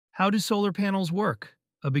How do solar panels work?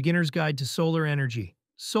 A beginner's guide to solar energy.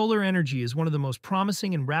 Solar energy is one of the most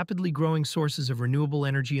promising and rapidly growing sources of renewable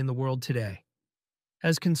energy in the world today.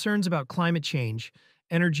 As concerns about climate change,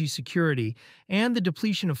 energy security, and the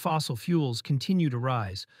depletion of fossil fuels continue to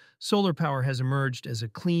rise, solar power has emerged as a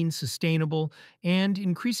clean, sustainable, and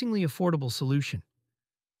increasingly affordable solution.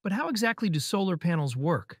 But how exactly do solar panels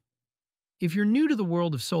work? If you're new to the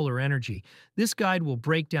world of solar energy, this guide will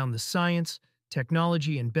break down the science,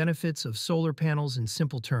 technology, and benefits of solar panels in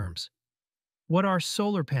simple terms. What are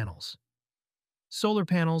solar panels? Solar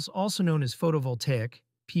panels, also known as photovoltaic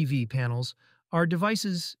 (PV) panels, are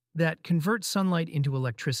devices that convert sunlight into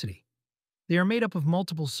electricity. They are made up of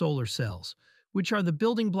multiple solar cells, which are the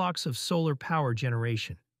building blocks of solar power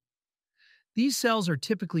generation. These cells are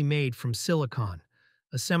typically made from silicon,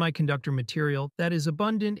 a semiconductor material that is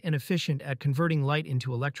abundant and efficient at converting light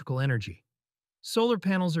into electrical energy. Solar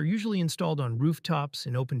panels are usually installed on rooftops,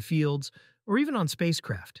 in open fields, or even on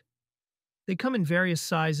spacecraft. They come in various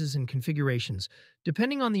sizes and configurations,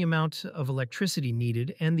 depending on the amount of electricity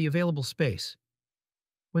needed and the available space.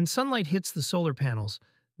 When sunlight hits the solar panels,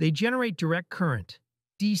 they generate direct current,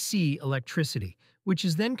 DC electricity, which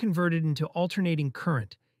is then converted into alternating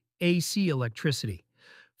current, AC electricity,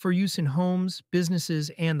 for use in homes, businesses,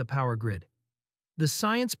 and the power grid. The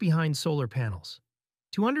science behind solar panels.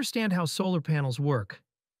 To understand how solar panels work,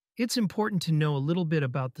 it's important to know a little bit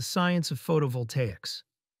about the science of photovoltaics.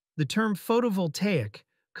 The term photovoltaic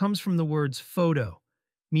comes from the words photo,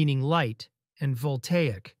 meaning light, and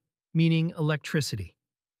voltaic, meaning electricity.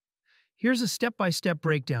 Here's a step-by-step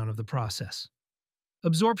breakdown of the process.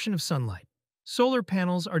 Absorption of sunlight. Solar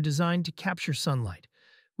panels are designed to capture sunlight,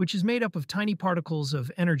 which is made up of tiny particles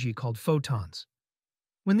of energy called photons.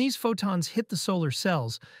 When these photons hit the solar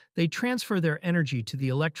cells, they transfer their energy to the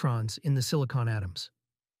electrons in the silicon atoms.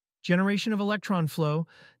 Generation of electron flow,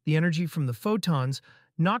 the energy from the photons,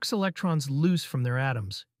 knocks electrons loose from their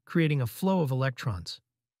atoms, creating a flow of electrons.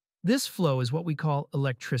 This flow is what we call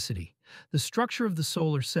electricity. The structure of the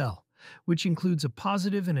solar cell, which includes a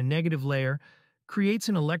positive and a negative layer, creates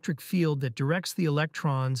an electric field that directs the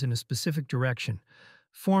electrons in a specific direction,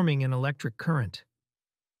 forming an electric current.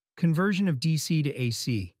 Conversion of DC to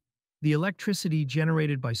AC. The electricity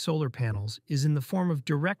generated by solar panels is in the form of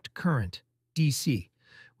direct current, DC,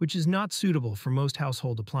 which is not suitable for most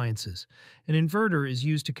household appliances. An inverter is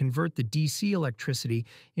used to convert the DC electricity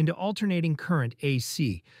into alternating current,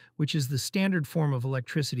 AC, which is the standard form of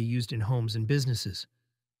electricity used in homes and businesses.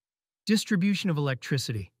 Distribution of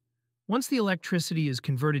electricity. Once the electricity is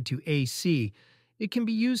converted to AC, it can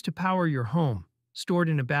be used to power your home, stored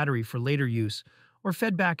in a battery for later use, or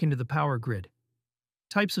fed back into the power grid.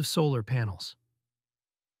 Types of solar panels.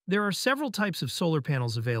 There are several types of solar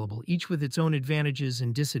panels available, each with its own advantages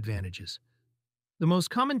and disadvantages. The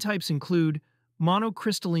most common types include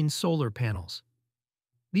monocrystalline solar panels.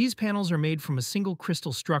 These panels are made from a single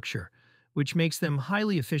crystal structure, which makes them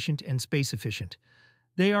highly efficient and space efficient.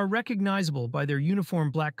 They are recognizable by their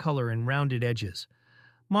uniform black color and rounded edges.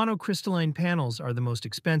 Monocrystalline panels are the most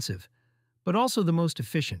expensive, but also the most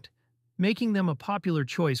efficient, making them a popular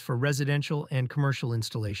choice for residential and commercial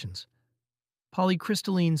installations.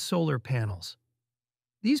 Polycrystalline solar panels.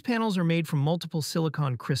 These panels are made from multiple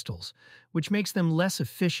silicon crystals, which makes them less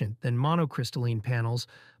efficient than monocrystalline panels,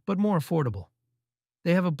 but more affordable.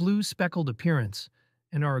 They have a blue speckled appearance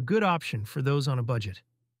and are a good option for those on a budget.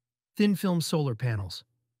 Thin film solar panels.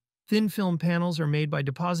 Thin film panels are made by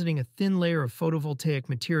depositing a thin layer of photovoltaic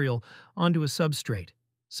material onto a substrate,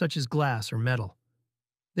 such as glass or metal.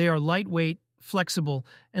 They are lightweight, flexible,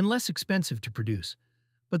 and less expensive to produce,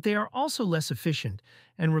 but they are also less efficient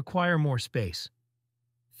and require more space.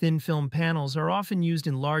 Thin film panels are often used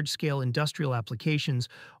in large-scale industrial applications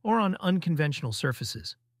or on unconventional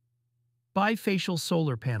surfaces. Bifacial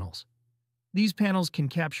solar panels. These panels can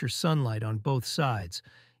capture sunlight on both sides,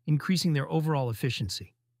 increasing their overall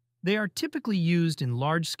efficiency. They are typically used in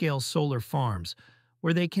large-scale solar farms,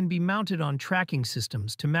 where they can be mounted on tracking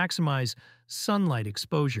systems to maximize sunlight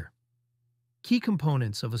exposure. Key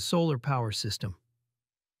components of a solar power system.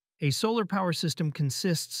 A solar power system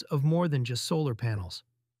consists of more than just solar panels.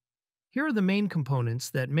 Here are the main components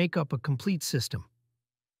that make up a complete system.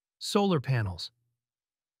 Solar panels.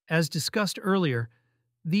 As discussed earlier,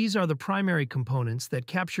 these are the primary components that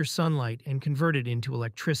capture sunlight and convert it into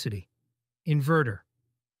electricity. Inverter.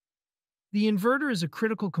 The inverter is a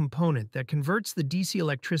critical component that converts the DC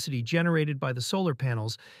electricity generated by the solar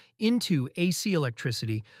panels into AC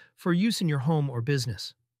electricity for use in your home or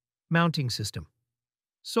business. Mounting system.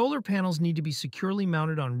 Solar panels need to be securely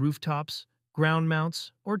mounted on rooftops, ground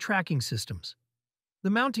mounts, or tracking systems. The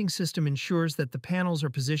mounting system ensures that the panels are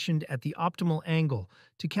positioned at the optimal angle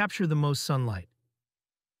to capture the most sunlight.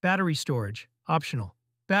 Battery storage, optional.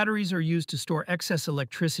 Batteries are used to store excess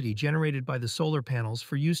electricity generated by the solar panels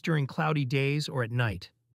for use during cloudy days or at night.